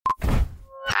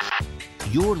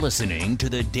You're listening to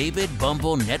the David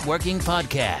Bumble Networking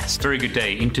Podcast. Very good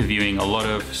day interviewing a lot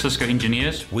of Cisco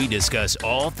engineers. We discuss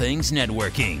all things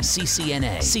networking,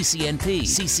 CCNA, CCNP,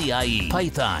 CCIE,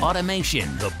 Python,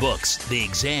 automation, the books, the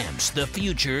exams, the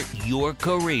future, your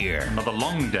career. Another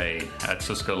long day at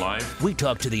Cisco Live. We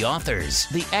talk to the authors,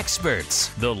 the experts,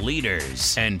 the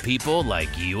leaders, and people like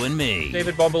you and me.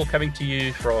 David Bumble coming to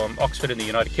you from Oxford in the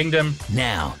United Kingdom.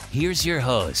 Now, here's your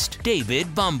host,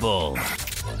 David Bumble.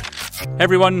 Hey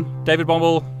everyone, David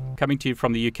Bumble coming to you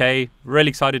from the UK. Really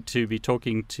excited to be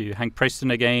talking to Hank Preston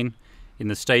again in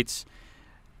the States.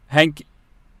 Hank,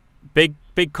 big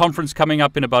conference coming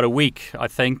up in about a week, I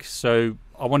think. So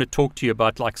I want to talk to you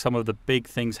about like some of the big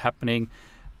things happening.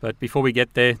 But before we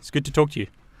get there, it's good to talk to you.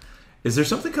 Is there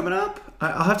something coming up?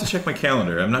 I'll have to check my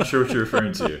calendar. I'm not sure what you're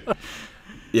referring to.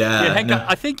 Yeah, Hank, no.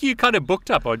 I think you kind of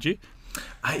booked up, aren't you?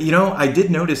 I did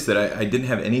notice that I didn't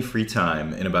have any free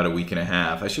time in about a week and a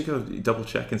half. I should go double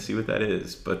check and see what that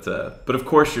is. But of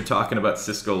course, you're talking about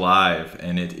Cisco Live,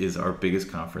 and it is our biggest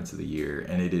conference of the year.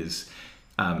 And it is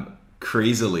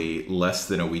crazily less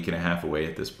than a week and a half away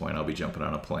at this point. I'll be jumping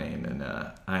on a plane, and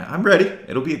I'm ready.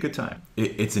 It'll be a good time.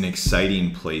 It's an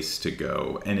exciting place to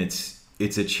go, and it's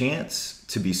a chance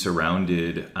to be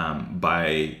surrounded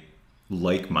by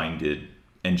like-minded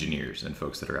engineers and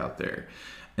folks that are out there.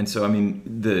 And so, I mean,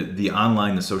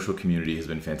 the social community has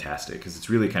been fantastic because it's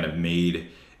really kind of made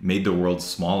the world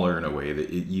smaller in a way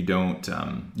that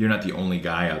you're not the only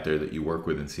guy out there that you work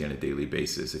with and see on a daily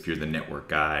basis. If you're the network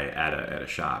guy at a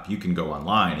shop, you can go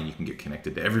online and you can get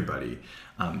connected to everybody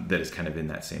that is kind of in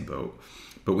that same boat.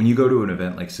 But when you go to an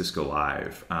event like Cisco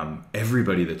Live,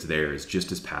 everybody that's there is just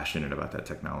as passionate about that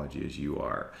technology as you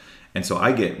are. And so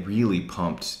I get really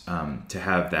pumped to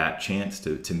have that chance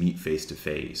to meet face to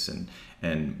face. And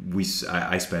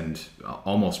I spend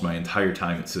almost my entire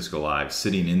time at Cisco Live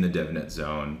sitting in the DevNet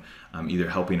zone, either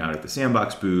helping out at the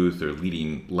sandbox booth or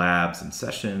leading labs and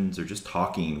sessions or just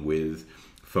talking with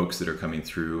folks that are coming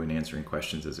through and answering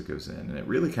questions as it goes in. And it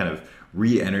really kind of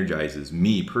re-energizes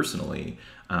me personally,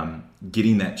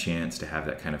 getting that chance to have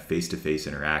that kind of face-to-face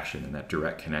interaction and that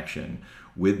direct connection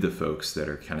with the folks that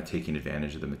are kind of taking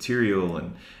advantage of the material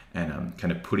and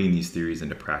kind of putting these theories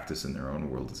into practice in their own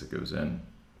world as it goes in.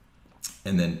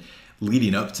 And then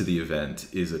leading up to the event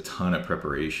is a ton of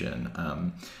preparation.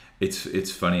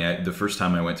 It's funny. The first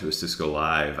time I went to a Cisco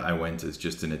Live, I went as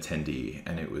just an attendee,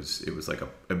 and it was like a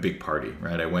big party,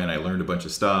 right? I went, I learned a bunch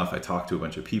of stuff, I talked to a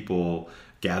bunch of people,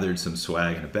 gathered some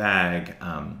swag in a bag,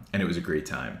 and it was a great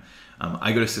time.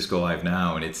 I go to Cisco Live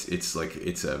now, and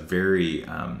it's a very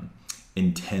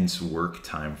intense work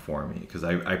time for me because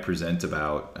I present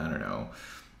about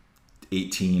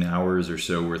 18 hours or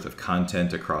so worth of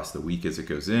content across the week as it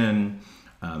goes in.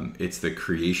 It's the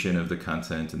creation of the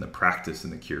content and the practice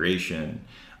and the curation.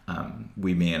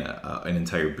 We man an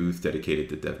entire booth dedicated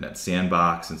to DevNet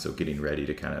Sandbox, and so getting ready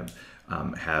to kind of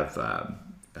have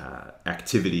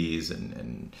activities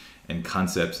and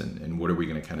concepts and what are we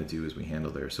going to kind of do as we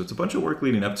handle there. So it's a bunch of work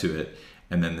leading up to it,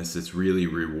 and then this really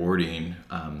rewarding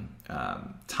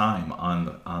time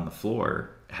on the floor,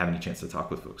 having a chance to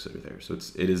talk with folks that are there. So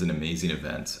it is an amazing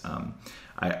event.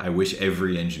 I wish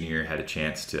every engineer had a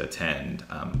chance to attend,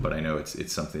 but I know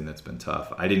it's something that's been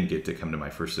tough. I didn't get to come to my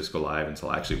first Cisco Live until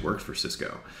I actually worked for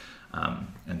Cisco.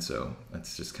 And so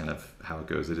that's just kind of how it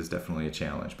goes. It is definitely a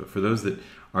challenge, but for those that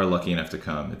are lucky enough to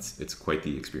come, it's quite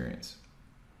the experience.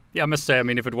 Yeah, I must say, I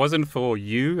mean, if it wasn't for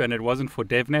you and it wasn't for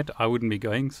DevNet, I wouldn't be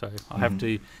going. So I have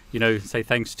to, say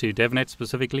thanks to DevNet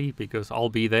specifically because I'll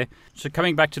be there. So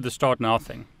coming back to the Start Now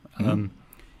thing,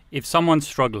 if someone's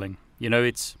struggling,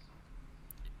 it's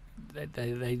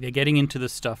they're getting into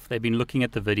this stuff. They've been looking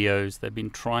at the videos. They've been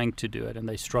trying to do it and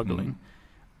they're struggling.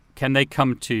 Can they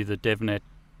come to the DevNet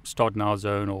Start Now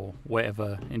zone or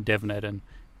wherever in DevNet, and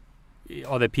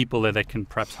are there people there that can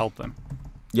perhaps help them?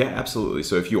 Yeah, absolutely.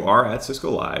 So if you are at Cisco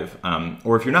Live,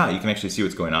 or if you're not, you can actually see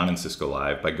what's going on in Cisco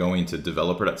Live by going to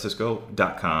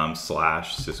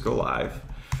developer.cisco.com/Cisco Live,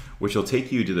 which will take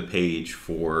you to the page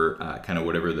for kind of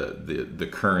whatever the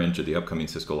current or the upcoming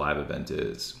Cisco Live event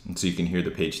is. And so you can hear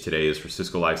the page today is for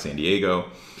Cisco Live San Diego,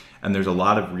 and there's a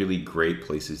lot of really great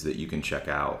places that you can check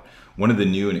out. One of the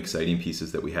new and exciting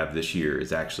pieces that we have this year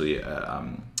is actually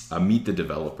a Meet the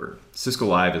Developer. Cisco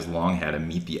Live has long had a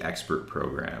Meet the Expert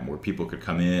program where people could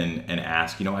come in and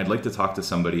ask, I'd like to talk to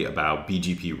somebody about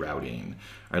BGP routing.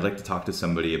 Or I'd like to talk to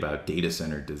somebody about data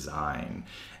center design.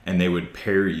 And they would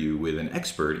pair you with an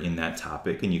expert in that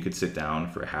topic, and you could sit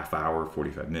down for a half hour,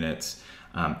 45 minutes,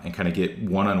 and kind of get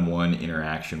one-on-one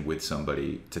interaction with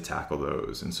somebody to tackle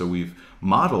those. And so we've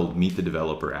modeled Meet the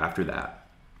Developer after that.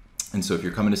 And so if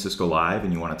you're coming to Cisco Live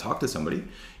and you want to talk to somebody,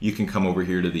 you can come over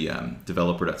here to the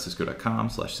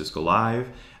developer.cisco.com/Cisco Live,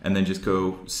 and then just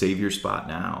go save your spot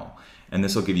now. And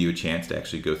this will give you a chance to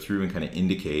actually go through and kind of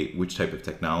indicate which type of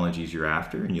technologies you're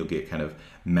after, and you'll get kind of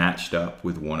matched up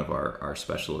with one of our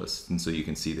specialists. And so you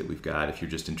can see that we've got, if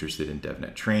you're just interested in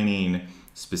DevNet training,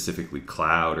 specifically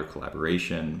cloud or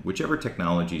collaboration, whichever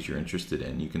technologies you're interested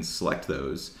in, you can select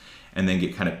those and then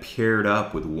get kind of paired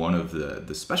up with one of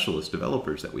the specialist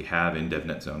developers that we have in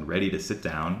DevNet Zone ready to sit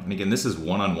down. And again, this is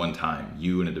one-on-one time,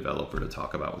 you and a developer, to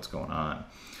talk about what's going on.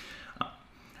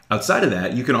 Outside of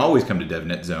that, you can always come to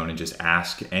DevNet Zone and just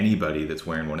ask anybody that's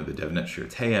wearing one of the DevNet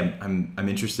shirts, hey, I'm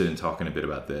interested in talking a bit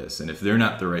about this. And if they're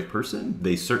not the right person,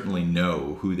 they certainly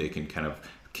know who they can kind of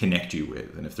connect you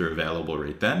with. And if they're available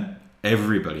right then,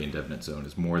 everybody in DevNet Zone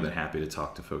is more than happy to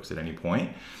talk to folks at any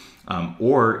point.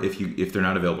 Or if they're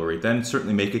not available right then,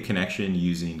 certainly make a connection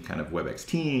using kind of WebEx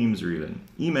Teams or even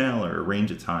email, or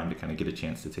arrange a time to kind of get a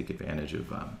chance to take advantage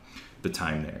of the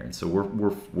time there. And so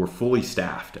we're fully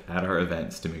staffed at our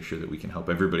events to make sure that we can help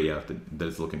everybody out that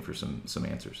is looking for some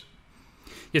answers.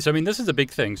 Yes, I mean, this is a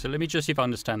big thing. So let me just see if I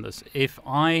understand this. If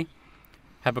I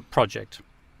have a project,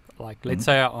 like let's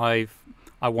say I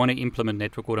want to implement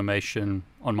network automation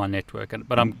on my network,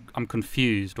 but I'm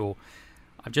confused, or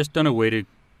I just don't know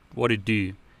what to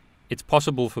do. It's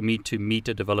possible for me to meet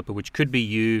a developer, which could be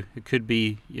you, it could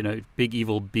be, Big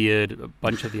Evil Beard, a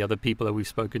bunch of the other people that we've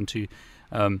spoken to.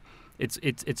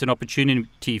 It's an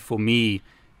opportunity for me,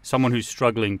 someone who's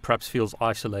struggling, perhaps feels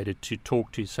isolated, to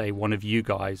talk to, say, one of you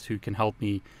guys who can help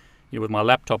me with my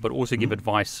laptop, but also give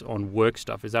advice on work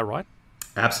stuff. Is that right?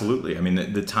 Absolutely. I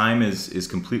mean, the time is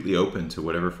completely open to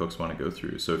whatever folks want to go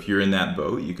through. So if you're in that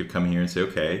boat, you could come here and say,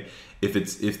 okay,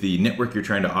 if the network you're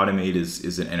trying to automate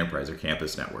is an enterprise or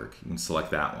campus network, you can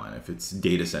select that one. If it's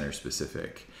data center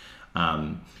specific,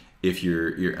 if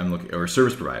I'm looking, or a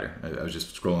service provider, I was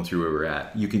just scrolling through where we're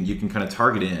at. You can kind of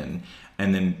target in,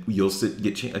 and then you'll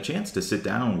get a chance to sit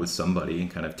down with somebody and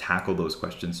kind of tackle those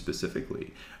questions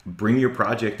specifically. Bring your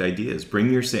project ideas,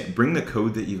 bring the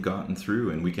code that you've gotten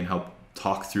through, and we can help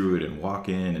talk through it and walk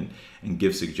in and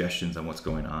give suggestions on what's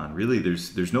going on. Really,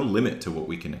 there's no limit to what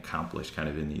we can accomplish kind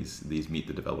of in these Meet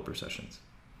the Developer sessions.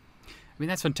 I mean,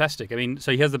 that's fantastic. I mean,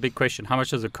 so here's the big question. How much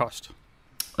does it cost?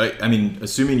 I mean,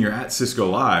 assuming you're at Cisco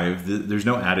Live, there's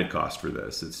no added cost for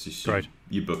this. It's just right.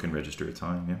 You book and register a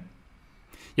time, yeah.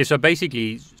 Yeah, so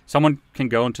basically, someone can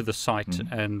go onto the site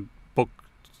and book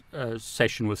a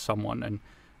session with someone,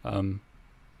 and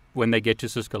when they get to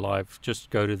Cisco Live, just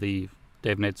go to the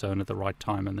DevNet Zone at the right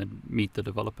time and then meet the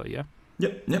developer, yeah?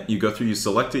 Yep. You go through, you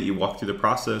select it, you walk through the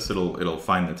process, it'll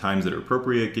find the times that are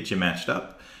appropriate, get you matched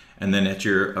up, and then at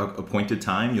your appointed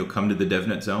time, you'll come to the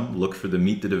DevNet Zone, look for the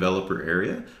Meet the Developer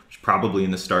area, which probably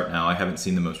in the start now. I haven't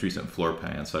seen the most recent floor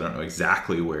plan, so I don't know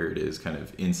exactly where it is kind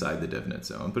of inside the DevNet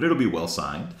Zone, but it'll be well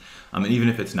signed. And even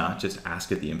if it's not, just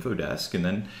ask at the info desk and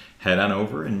then head on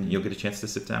over and you'll get a chance to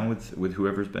sit down with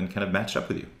whoever's been kind of matched up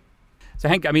with you. So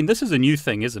Hank, I mean, this is a new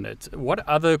thing, isn't it? What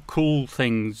other cool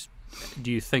things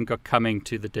do you think are coming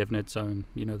to the DevNet Zone,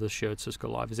 this year at Cisco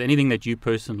Live? Is there anything that you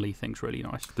personally think is really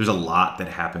nice? There's a lot that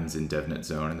happens in DevNet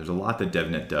Zone, and there's a lot that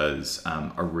DevNet does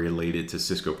are related to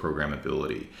Cisco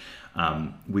programmability.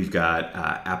 We've got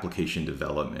application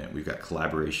development, we've got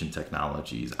collaboration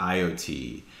technologies,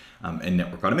 IoT, and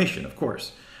network automation, of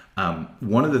course.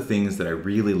 One of the things that I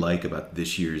really like about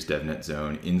this year's DevNet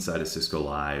Zone inside of Cisco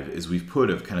Live is we've put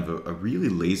a really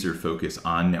laser focus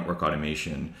on network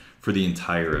automation for the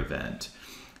entire event.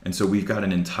 And so we've got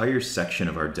an entire section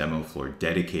of our demo floor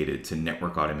dedicated to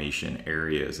network automation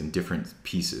areas and different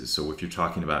pieces. So if you're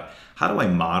talking about how do I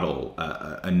model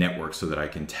a network so that I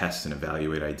can test and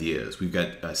evaluate ideas, we've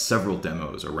got several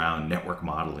demos around network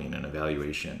modeling and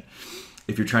evaluation.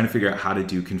 If you're trying to figure out how to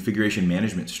do configuration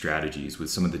management strategies with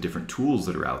some of the different tools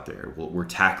that are out there, well, we're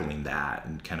tackling that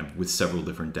and kind of with several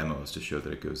different demos to show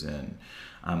that it goes in.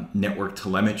 Network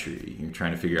telemetry, you're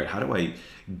trying to figure out how do I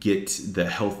get the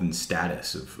health and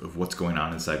status of what's going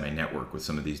on inside my network with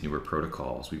some of these newer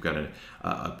protocols. We've got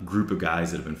a group of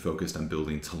guys that have been focused on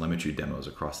building telemetry demos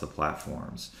across the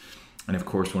platforms. And of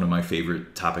course, one of my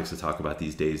favorite topics to talk about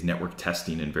these days, network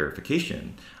testing and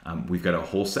verification. We've got a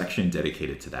whole section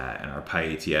dedicated to that. And our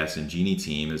PyATS and Genie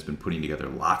team has been putting together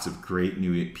lots of great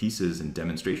new pieces and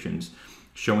demonstrations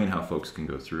showing how folks can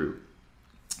go through.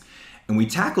 And we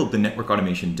tackled the network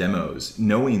automation demos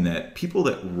knowing that people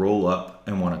that roll up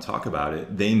and want to talk about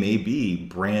it, they may be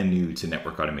brand new to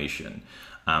network automation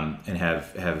and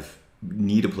have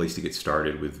need a place to get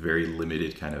started with very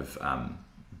limited kind of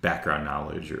background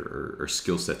knowledge or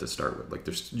skill set to start with. Like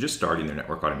they're just starting their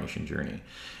network automation journey.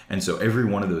 And so every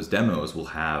one of those demos will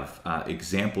have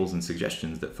examples and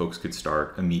suggestions that folks could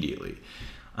start immediately.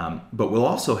 But we'll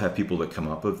also have people that come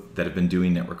up that have been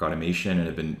doing network automation and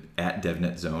have been at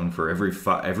DevNet Zone for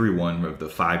every one of the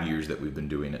 5 years that we've been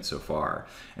doing it so far.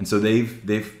 And so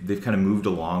they've kind of moved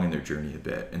along in their journey a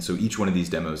bit. And so each one of these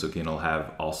demos, again, will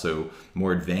have also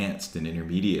more advanced and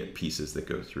intermediate pieces that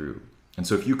go through. And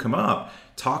so if you come up,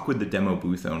 talk with the demo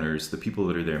booth owners, the people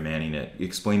that are there manning it,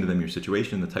 explain to them your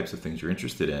situation, the types of things you're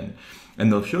interested in,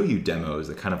 and they'll show you demos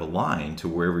that kind of align to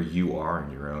wherever you are in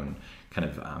your own kind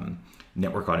of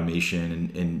network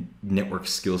automation and network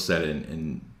skill set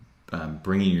and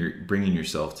bringing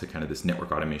yourself to kind of this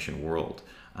network automation world,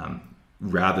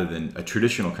 rather than a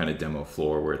traditional kind of demo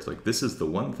floor where it's like, this is the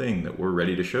one thing that we're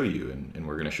ready to show you, and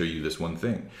we're going to show you this one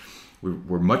thing.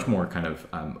 We're much more kind of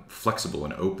flexible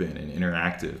and open and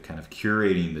interactive, kind of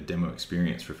curating the demo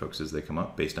experience for folks as they come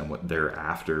up based on what they're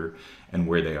after and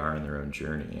where they are in their own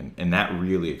journey. And that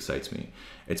really excites me.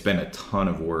 It's been a ton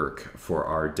of work for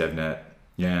our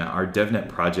DevNet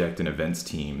project and events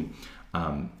team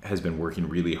has been working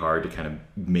really hard to kind of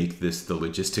make the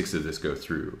logistics of this go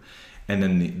through. And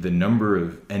then the number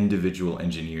of individual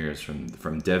engineers from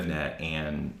DevNet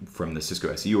and from the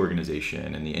Cisco SE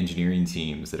organization and the engineering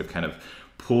teams that have kind of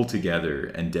pulled together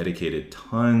and dedicated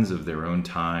tons of their own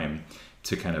time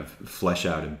to kind of flesh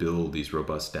out and build these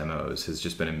robust demos has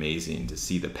just been amazing to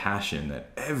see the passion that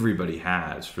everybody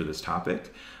has for this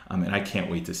topic. And I can't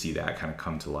wait to see that kind of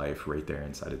come to life right there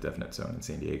inside of DevNet Zone in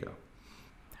San Diego.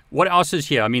 What else is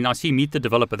here? I mean, I see Meet the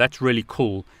Developer. That's really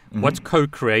cool. Mm-hmm. What's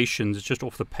co-creations? It's just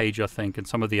off the page, I think, and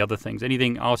some of the other things.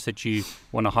 Anything else that you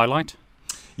want to highlight?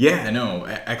 Yeah, no,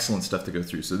 excellent stuff to go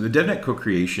through. So the DevNet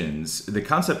co-creations, the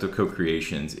concept of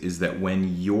co-creations is that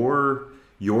when your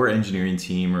engineering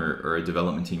team or a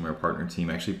development team or a partner team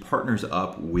actually partners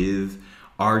up with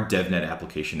our DevNet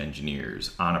application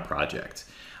engineers on a project.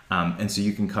 And so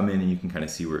you can come in and you can kind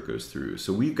of see where it goes through.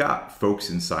 So we've got folks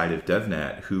inside of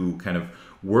DevNet who kind of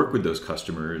work with those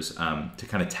customers to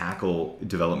kind of tackle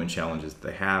development challenges that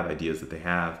they have, ideas that they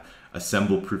have,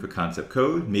 assemble proof of concept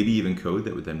code, maybe even code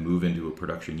that would then move into a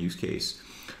production use case.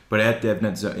 But at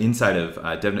DevNet Zone, inside of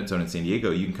DevNet Zone in San Diego,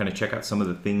 you can kind of check out some of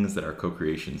the things that our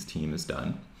co-creations team has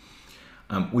done.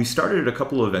 We started a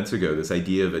couple of events ago this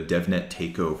idea of a DevNet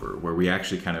takeover, where we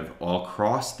actually kind of all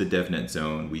cross the DevNet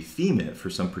Zone, we theme it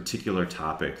for some particular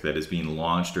topic that is being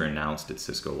launched or announced at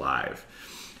Cisco Live.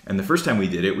 And the first time we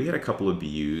did it, we had a couple of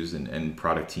BUs and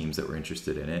product teams that were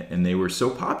interested in it, and they were so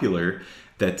popular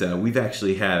that we've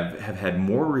actually have had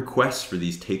more requests for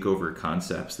these takeover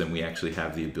concepts than we actually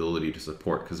have the ability to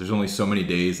support, because there's only so many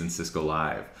days in Cisco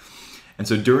Live. And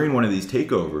so during one of these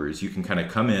takeovers, you can kind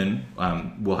of come in,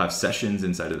 we'll have sessions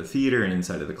inside of the theater and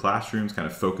inside of the classrooms kind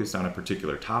of focused on a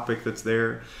particular topic that's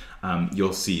there.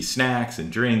 You'll see snacks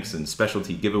and drinks and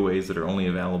specialty giveaways that are only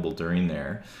available during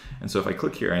there. And so if I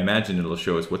click here, I imagine it'll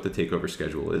show us what the takeover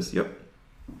schedule is. Yep.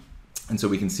 And so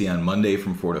we can see on Monday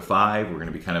from 4 to 5, we're going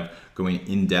to be kind of going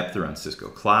in depth around Cisco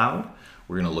Cloud.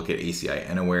 We're going to look at ACI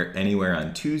Anywhere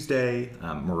on Tuesday,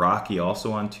 Meraki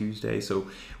also on Tuesday. So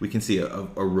we can see a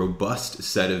robust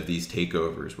set of these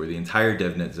takeovers where the entire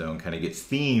DevNet Zone kind of gets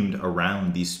themed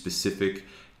around these specific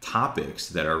topics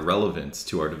that are relevant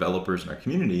to our developers and our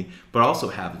community, but also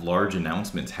have large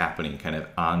announcements happening kind of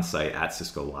on site at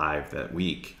Cisco Live that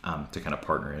week to kind of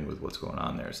partner in with what's going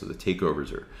on there. So the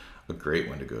takeovers are a great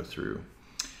one to go through.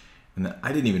 And then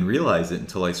I didn't even realize it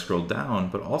until I scrolled down,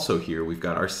 but also here we've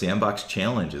got our Sandbox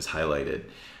Challenge is highlighted.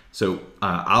 So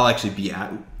I'll actually be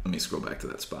let me scroll back to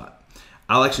that spot.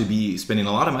 I'll actually be spending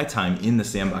a lot of my time in the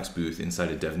Sandbox booth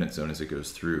inside of DevNet Zone as it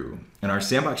goes through. And our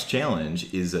Sandbox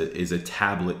Challenge is a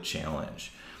tablet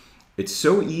challenge. It's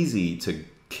so easy to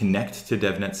connect to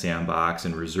DevNet Sandbox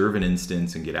and reserve an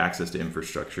instance and get access to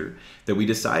infrastructure that we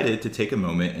decided to take a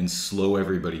moment and slow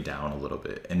everybody down a little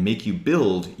bit and make you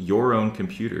build your own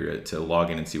computer to log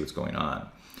in and see what's going on.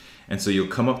 And so you'll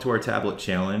come up to our tablet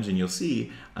challenge and you'll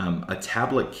see a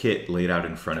tablet kit laid out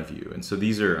in front of you. And so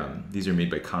these are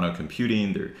made by Kano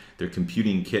Computing. They're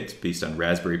computing kits based on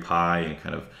Raspberry Pi and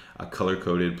kind of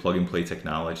color-coded plug-and-play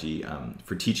technology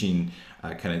for teaching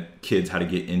kind of kids how to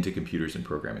get into computers and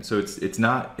programming. So it's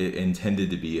not intended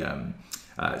to be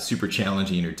super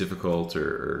challenging or difficult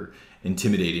or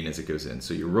intimidating as it goes in.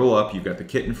 So you roll up, you've got the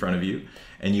kit in front of you,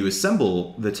 and you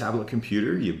assemble the tablet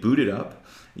computer, you boot it up,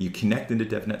 you connect into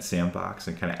DevNet Sandbox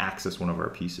and kind of access one of our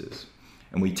pieces.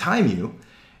 And we time you,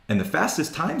 and the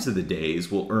fastest times of the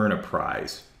days will earn a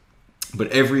prize. But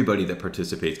everybody that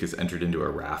participates gets entered into a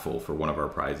raffle for one of our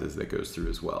prizes that goes through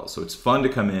as well. So it's fun to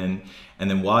come in, and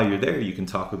then while you're there, you can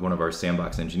talk with one of our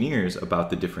sandbox engineers about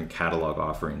the different catalog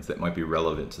offerings that might be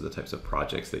relevant to the types of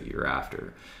projects that you're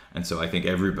after. And so I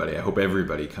hope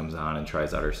everybody comes on and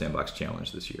tries out our sandbox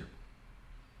challenge this year.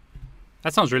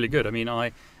 That sounds really good. I mean,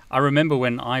 I remember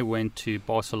when I went to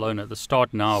Barcelona, the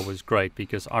Start Now was great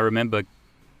because I remember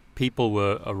people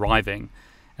were arriving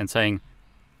and saying,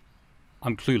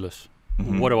 I'm clueless.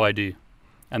 Mm-hmm. What do I do?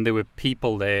 And there were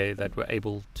people there that were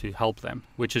able to help them,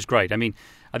 which is great. I mean,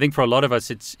 I think for a lot of us,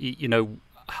 it's,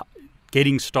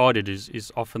 getting started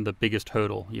is often the biggest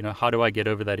hurdle. How do I get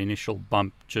over that initial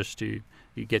bump just to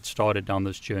get started down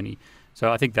this journey?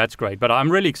 So I think that's great. But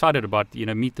I'm really excited about,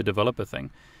 Meet the Developer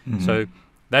thing. Mm-hmm. So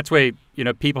that's where,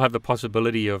 people have the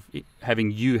possibility of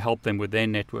having you help them with their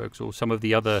networks, or some of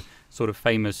the other sort of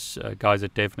famous guys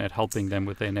at DevNet helping them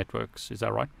with their networks. Is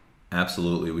that right?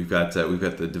 Absolutely. We've got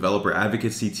the developer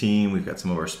advocacy team. We've got some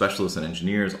of our specialists and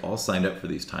engineers all signed up for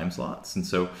these time slots. And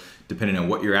so depending on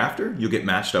what you're after, you'll get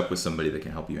matched up with somebody that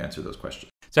can help you answer those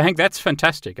questions. So Hank, that's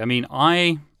fantastic. I mean,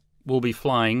 I will be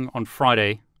flying on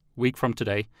Friday, week from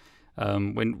today,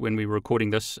 when we're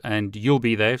recording this, and you'll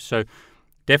be there. So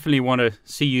definitely want to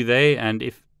see you there. And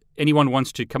if anyone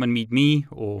wants to come and meet me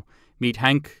or meet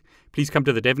Hank, please come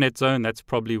to the DevNet Zone. That's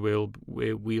probably where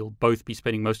we'll both be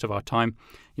spending most of our time.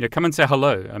 Come and say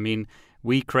hello. I mean,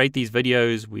 we create these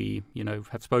videos. We,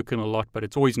 have spoken a lot, but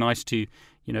it's always nice to,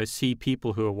 see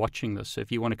people who are watching this. So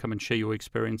if you want to come and share your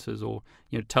experiences or,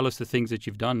 tell us the things that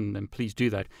you've done, then please do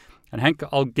that. And Hank,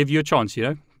 I'll give you a chance.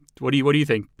 What do you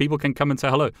think? People can come and say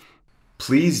hello.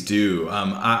 Please do.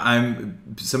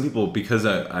 Some people, because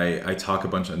I talk a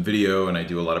bunch on video and I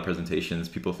do a lot of presentations,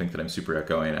 people think that I'm super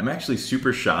outgoing. I'm actually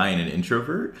super shy and an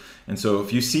introvert. And so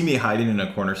if you see me hiding in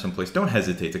a corner someplace, don't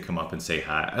hesitate to come up and say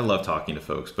hi. I love talking to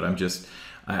folks, but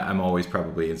I'm always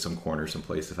probably in some corner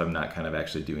someplace if I'm not kind of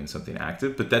actually doing something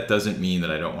active. But that doesn't mean that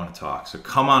I don't want to talk. So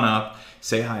come on up,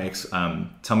 say hi,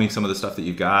 tell me some of the stuff that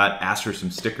you've got, ask for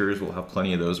some stickers. We'll have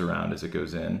plenty of those around as it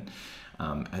goes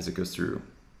through.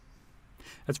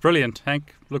 That's brilliant,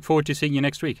 Hank. Look forward to seeing you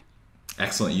next week.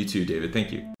 Excellent. You too, David.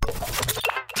 Thank you.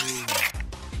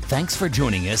 Thanks for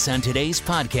joining us on today's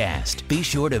podcast. Be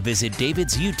sure to visit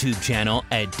David's YouTube channel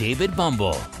at David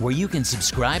Bumble, where you can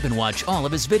subscribe and watch all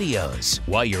of his videos.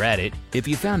 While you're at it, if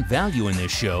you found value in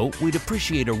this show, we'd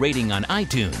appreciate a rating on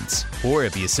iTunes. Or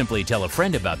if you simply tell a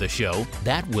friend about the show,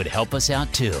 that would help us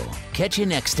out too. Catch you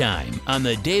next time on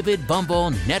the David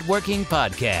Bumble Networking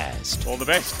Podcast. All the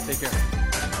best. Take care.